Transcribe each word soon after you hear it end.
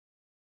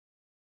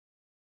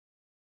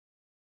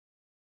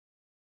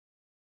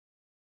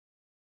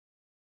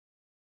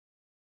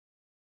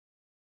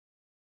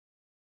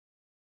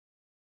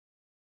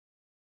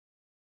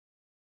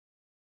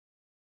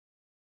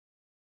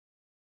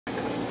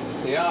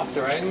the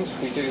after end,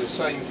 we do the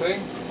same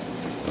thing.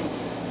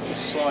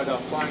 Just slide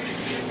our plank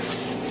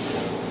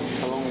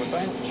along the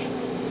bench.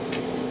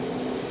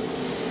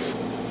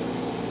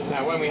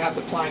 Now when we have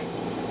the plank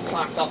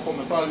clamped up on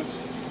the boat,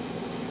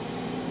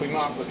 we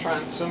mark the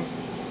transom,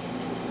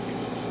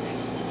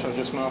 which I'll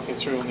just mark it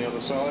through on the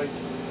other side,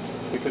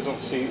 because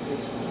obviously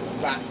it's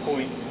that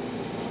point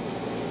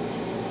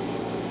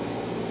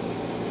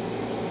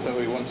that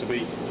we want to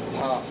be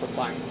half the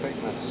plank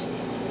thickness.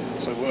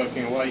 So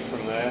working away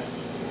from there,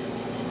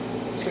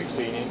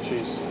 16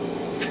 inches,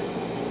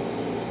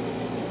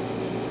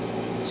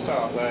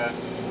 start there,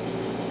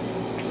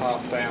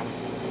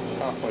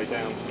 halfway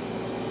down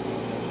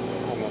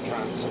on the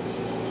transom.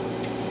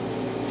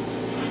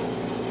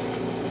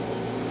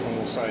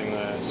 And the same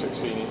there,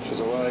 16 inches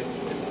away.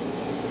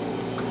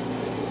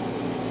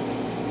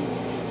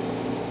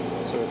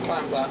 So we'll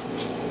clamp that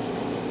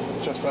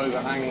just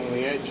overhanging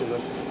the edge of the.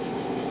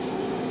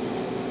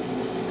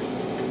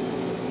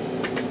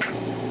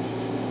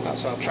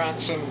 That's our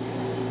transom.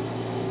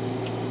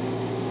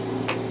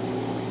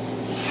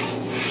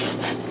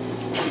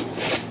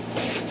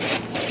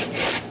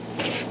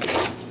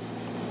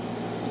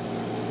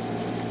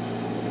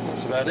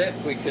 That's about it.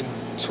 We can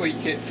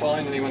tweak it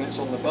finally when it's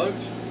on the boat.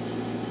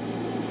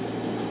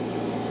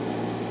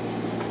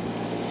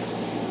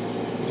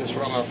 Just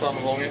run our thumb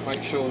along it,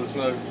 make sure there's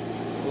no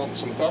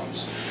lumps and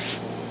bumps.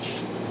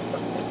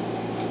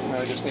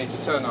 Now we just need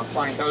to turn our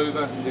plank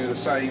over and do the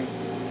same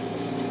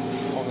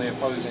on the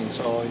opposing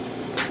side.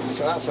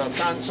 So that's our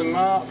transom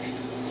mark.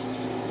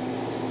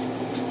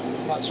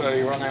 That's where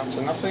we run out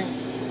to nothing.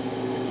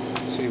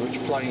 See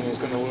which plane is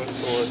going to work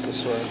for us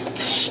this way.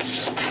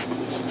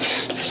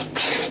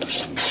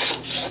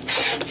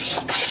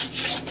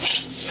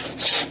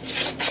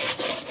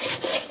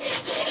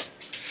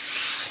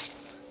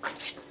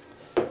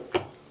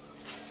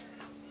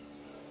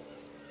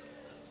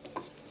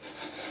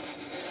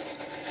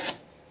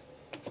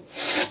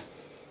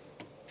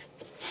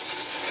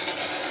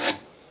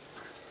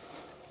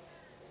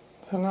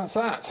 And that's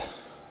that.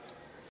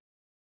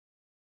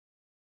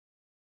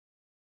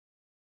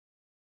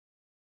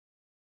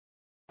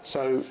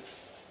 So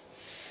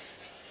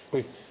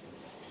we've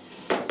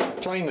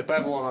planed the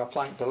bevel on our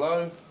plank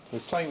below,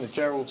 we've planed the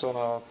gerrards on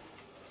our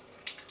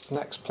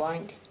next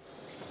plank.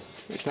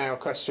 It's now a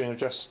question of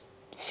just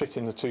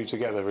fitting the two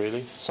together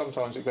really.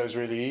 Sometimes it goes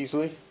really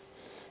easily,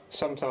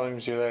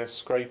 sometimes you're there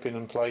scraping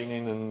and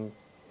planing and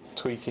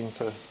tweaking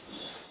for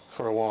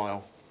a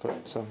while,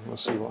 but we'll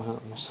see what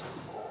happens.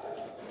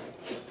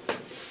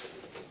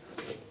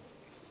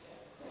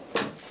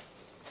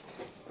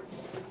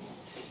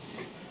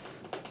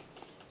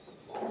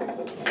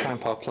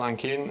 Clamp our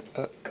plank in.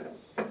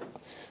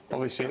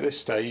 Obviously at this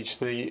stage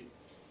the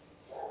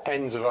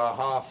ends of our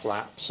half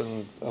laps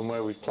and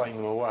where we've planed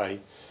them away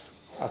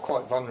are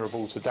quite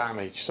vulnerable to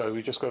damage, so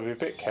we've just got to be a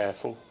bit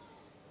careful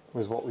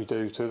with what we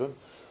do to them.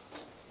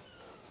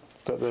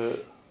 But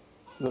the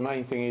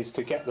main thing is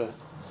to get the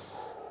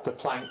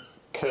plank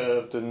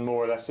curved and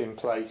more or less in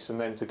place, and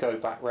then to go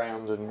back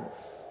round and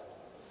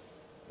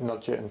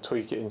nudge it and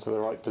tweak it into the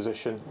right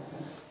position,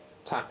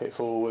 tap it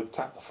forward,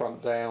 tap the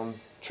front down,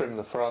 trim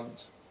the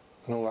front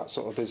and all that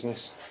sort of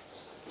business.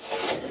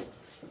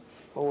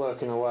 All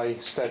working away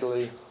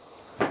steadily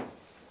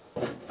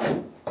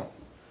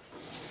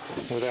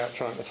without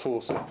trying to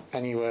force it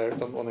anywhere it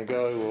doesn't want to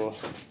go or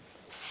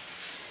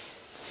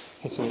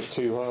hitting it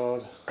too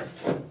hard.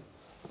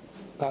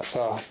 That's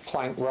our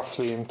plank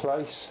roughly in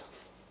place.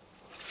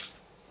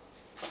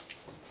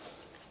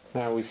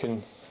 Now we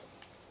can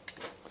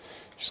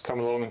just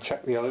come along and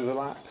check the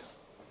overlap.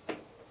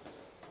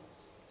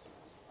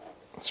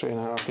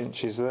 3.5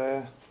 inches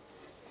there.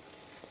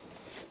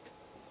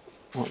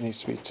 That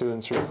needs to be 2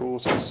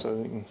 3/4, so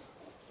we can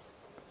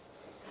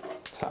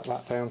tap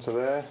that down to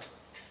there.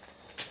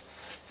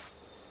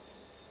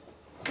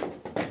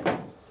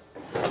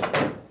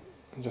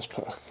 And just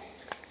put a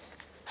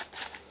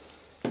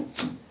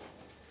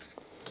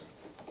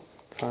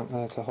clamp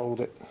there to hold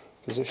it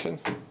position.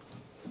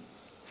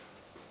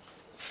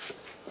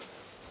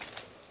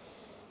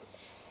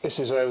 This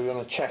is where we're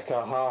going to check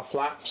our half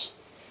laps,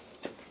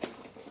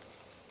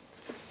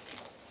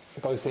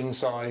 both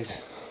inside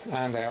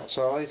and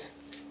outside,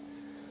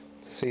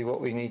 to see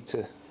what we need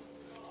to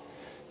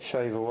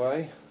shave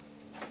away.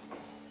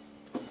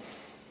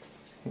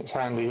 It's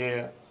handy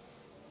here,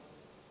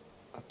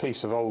 a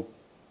piece of old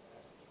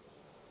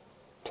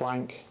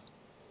plank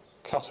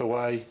cut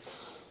away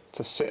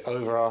to sit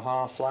over our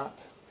half lap.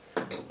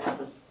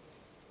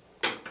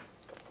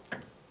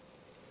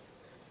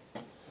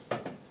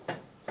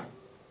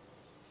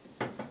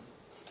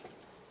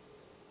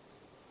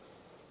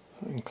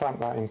 And clamp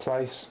that in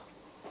place.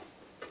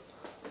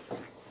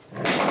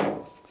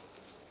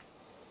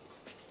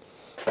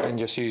 And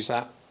just use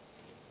that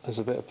as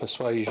a bit of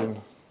persuasion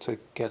to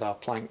get our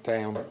plank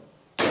down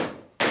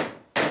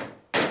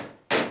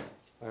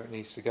where it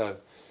needs to go.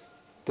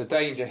 The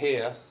danger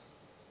here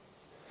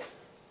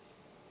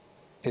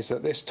is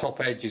that this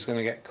top edge is going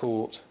to get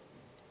caught,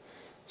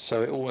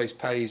 so it always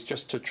pays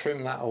just to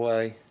trim that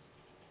away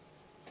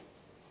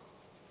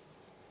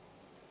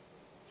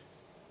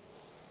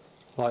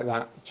like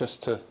that,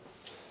 just to,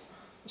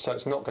 so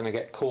it's not going to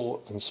get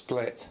caught and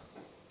split.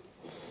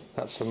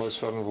 That's the most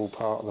vulnerable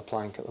part of the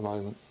plank at the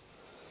moment.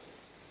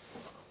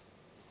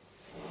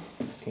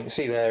 You can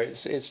see there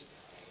it's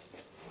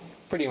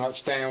pretty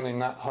much down in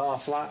that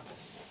half lap.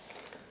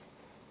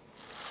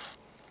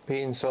 The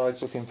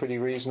inside's looking pretty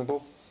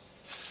reasonable.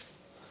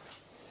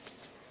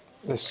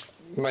 This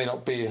may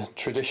not be a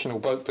traditional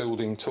boat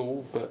building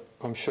tool, but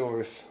I'm sure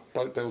if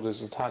boat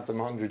builders had had them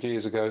 100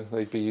 years ago,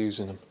 they'd be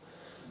using them.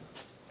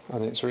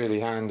 And it's really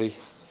handy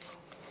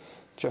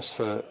just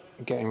for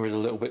getting rid of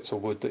little bits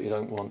of wood that you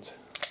don't want.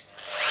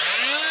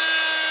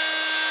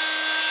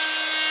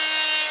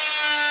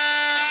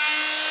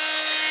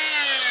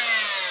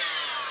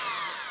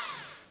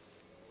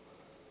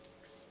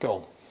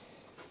 Gone.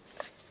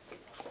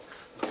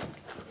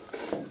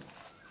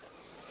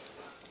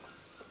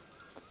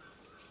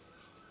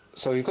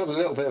 So we've got a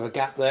little bit of a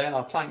gap there.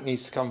 Our plank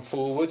needs to come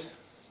forward.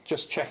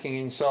 Just checking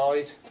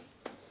inside.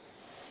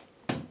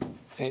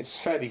 It's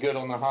fairly good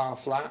on the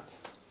half lap.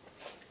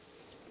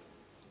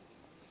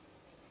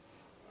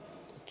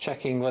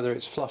 Checking whether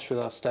it's flush with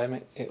our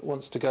stem. It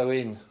wants to go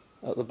in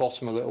at the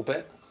bottom a little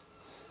bit.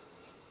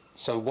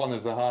 So one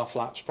of the half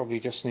laps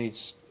probably just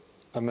needs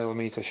a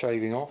millimetre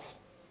shaving off.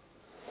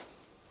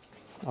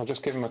 I'll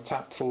just give them a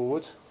tap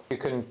forward. You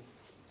can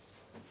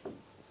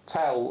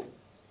tell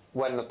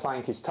when the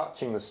plank is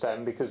touching the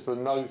stem because the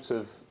note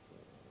of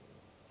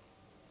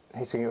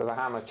hitting it with a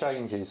hammer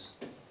changes.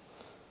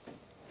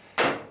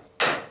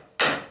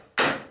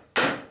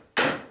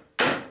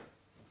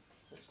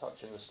 It's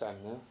touching the stem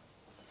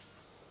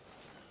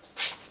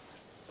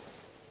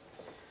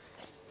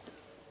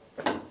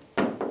now.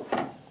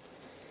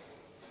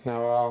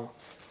 Now our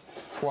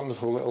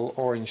wonderful little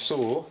orange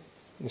saw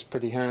is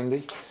pretty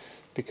handy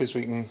because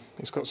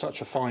it's got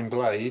such a fine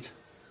blade,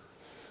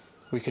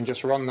 we can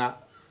just run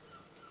that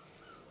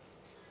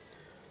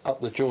up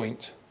the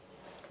joint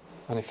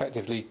and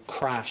effectively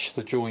crash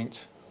the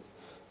joint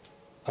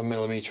a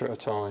millimetre at a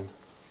time.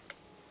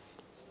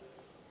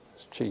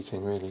 It's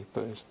cheating really,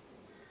 but it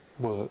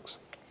works.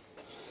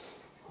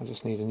 I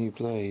just need a new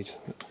blade.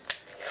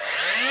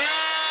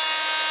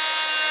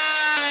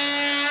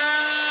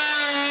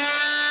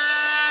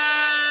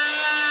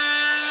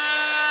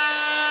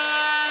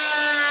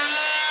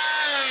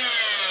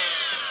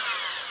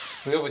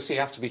 We obviously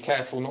have to be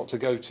careful not to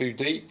go too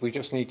deep. We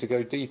just need to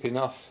go deep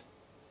enough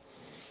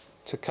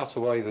to cut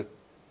away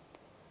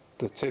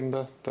the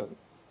timber, but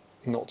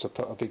not to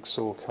put a big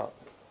saw cut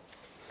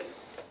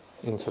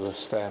into the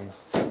stem.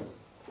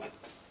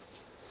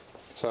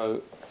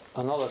 So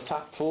another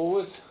tap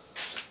forward.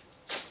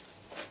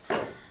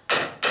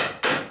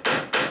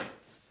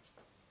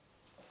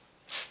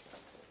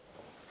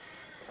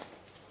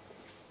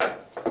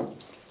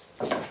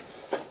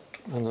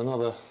 And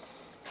another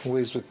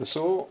whiz with the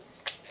saw.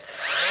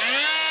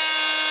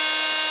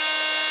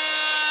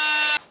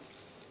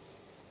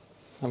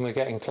 And we're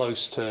getting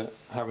close to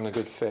having a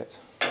good fit.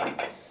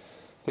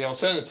 The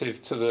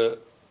alternative to the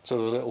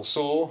little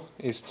saw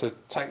is to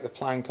take the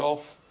plank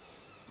off,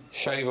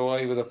 shave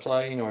away with a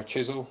plane or a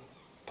chisel,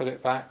 put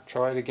it back,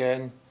 try it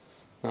again,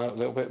 no, a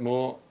little bit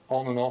more,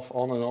 on and off,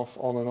 on and off,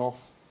 on and off.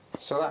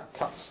 So that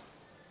cuts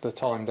the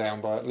time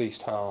down by at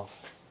least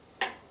half.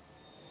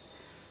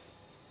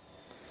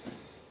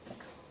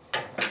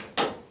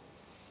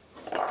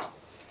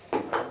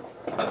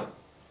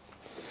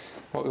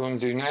 What we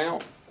want to do now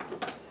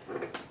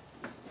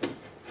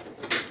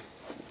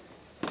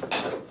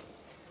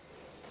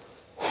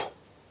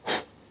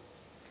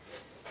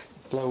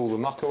blow all the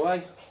muck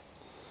away,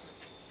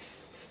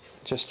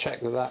 just check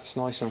that that's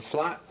nice and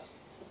flat,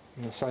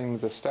 and the same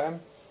with the stem.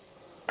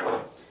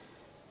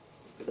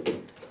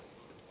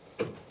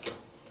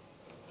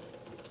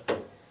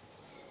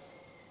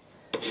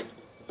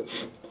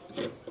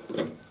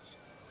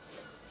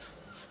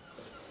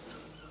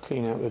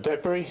 Clean out the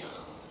debris.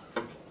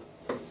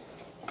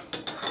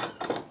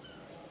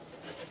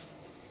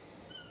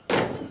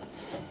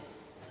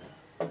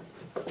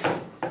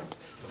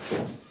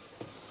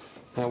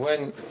 Now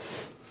when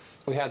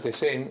we had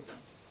this in,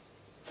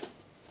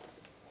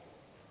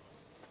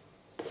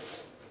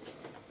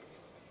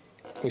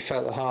 we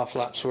felt the half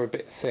laps were a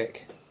bit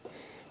thick.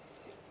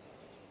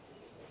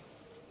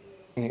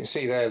 And you can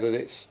see there that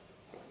it's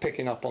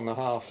picking up on the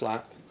half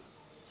lap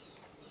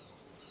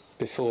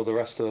before the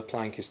rest of the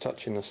plank is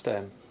touching the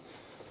stem.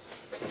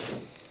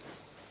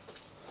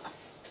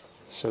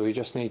 So we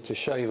just need to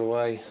shave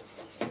away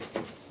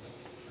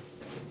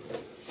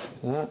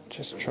that,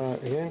 just try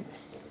it again.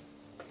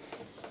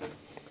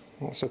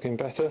 That's looking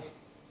better.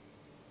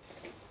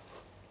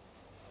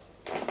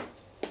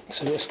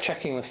 So just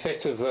checking the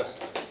fit of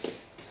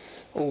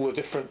all the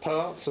different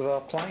parts of our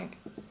plank.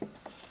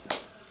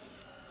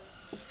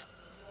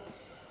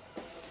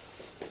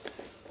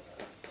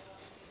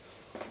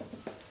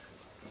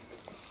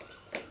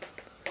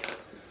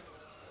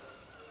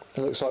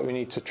 It looks like we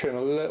need to trim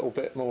a little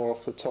bit more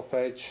off the top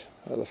edge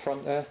at the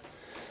front there,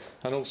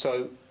 and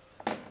also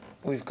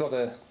we've got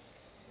a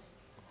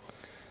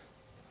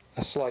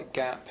slight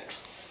gap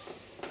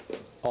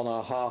on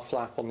our half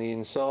lap on the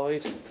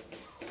inside.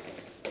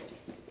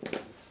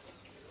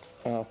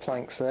 Our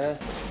planks there.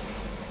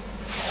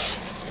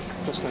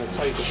 Just going to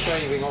take the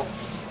shaving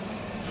off.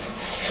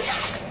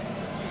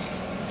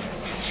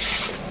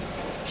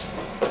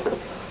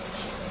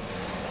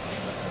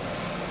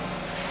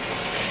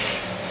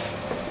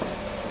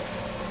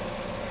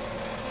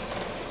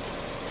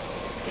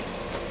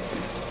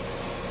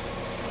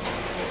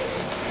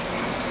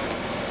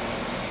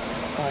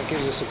 That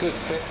gives us a good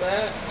fit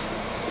there.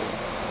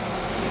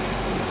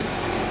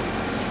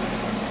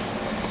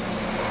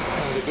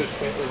 And a good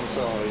fit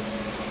inside.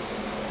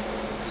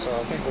 So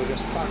I think we'll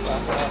just clap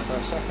that there for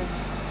a second.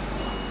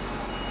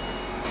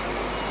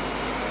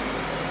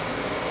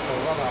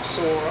 We'll run our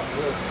saw up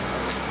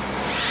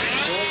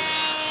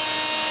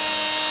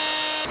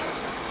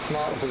to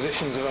mark the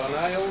positions of our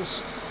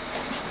nails.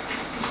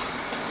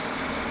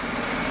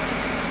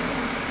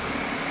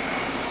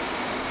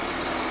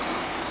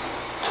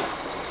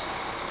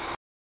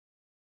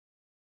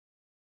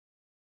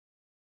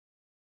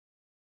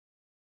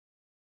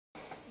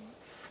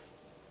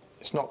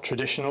 It's not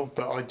traditional,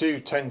 but I do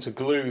tend to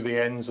glue the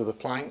ends of the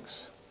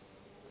planks.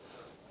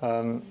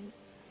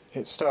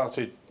 It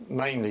started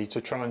mainly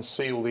to try and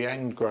seal the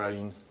end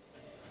grain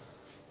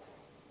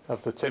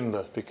of the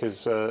timber,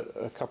 because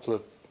a couple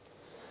of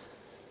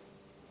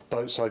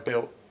boats I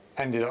built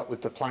ended up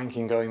with the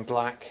planking going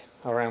black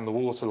around the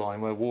waterline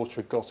where water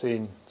had got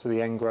in to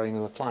the end grain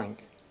of the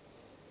plank.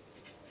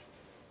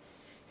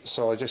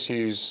 So I just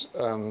use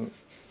a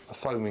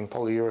foaming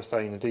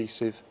polyurethane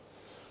adhesive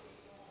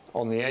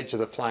on the edge of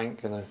the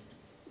plank and a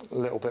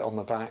little bit on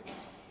the back,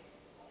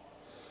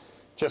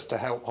 just to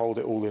help hold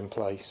it all in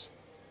place.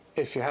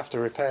 If you have to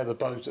repair the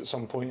boat at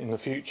some point in the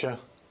future,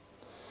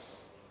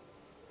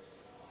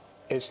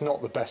 it's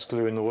not the best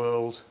glue in the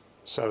world,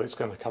 so it's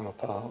going to come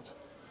apart,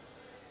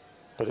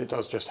 but it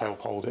does just help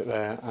hold it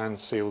there and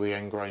seal the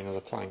end grain of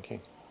the planking.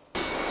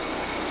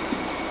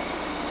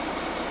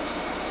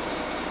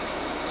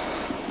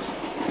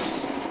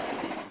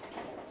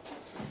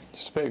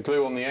 Just a bit of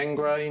glue on the end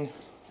grain.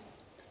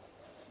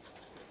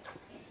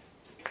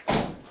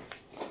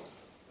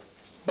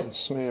 And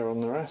smear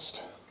on the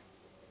rest.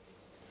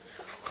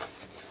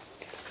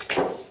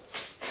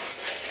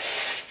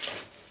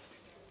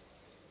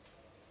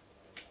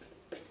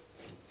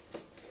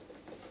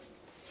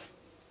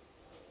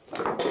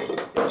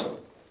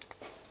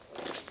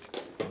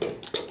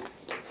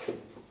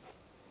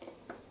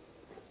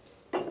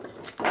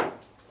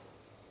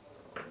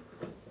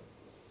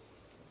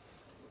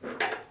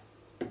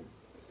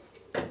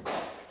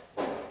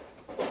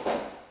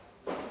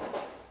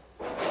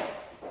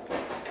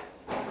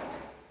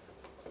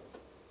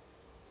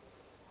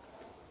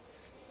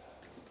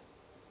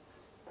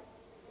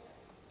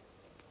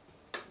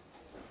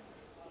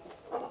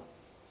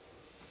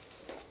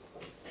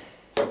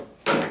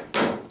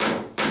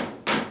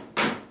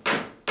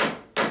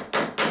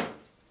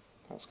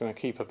 That's going to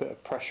keep a bit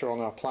of pressure on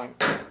our plank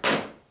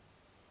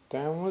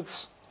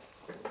downwards.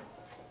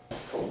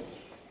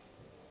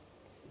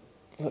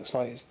 Looks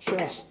like it's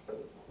just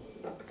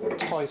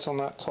tight on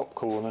that top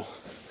corner,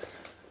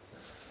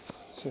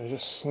 so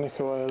just snick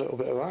away a little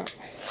bit of that.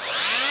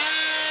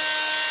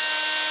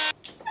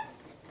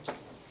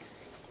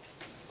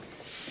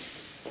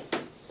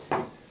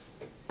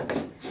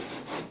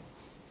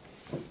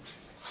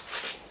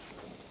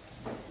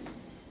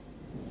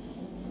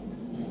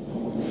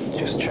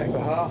 Just check the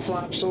half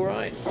flap's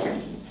alright.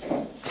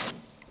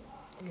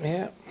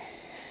 Yeah.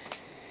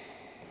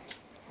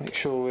 Make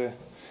sure we're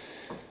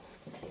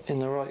in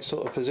the right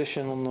sort of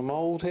position on the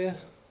mould here.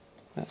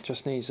 That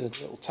just needs a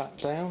little tap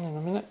down in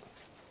a minute.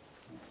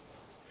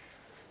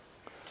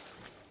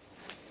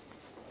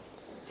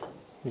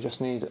 We just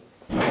need to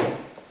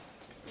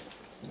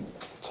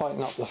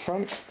tighten up the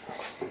front.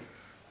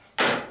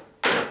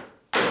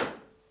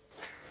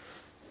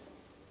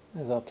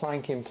 There's our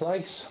plank in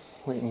place.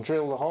 We can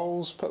drill the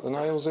holes, put the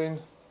nails in,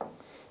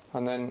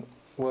 and then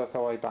work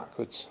our way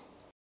backwards.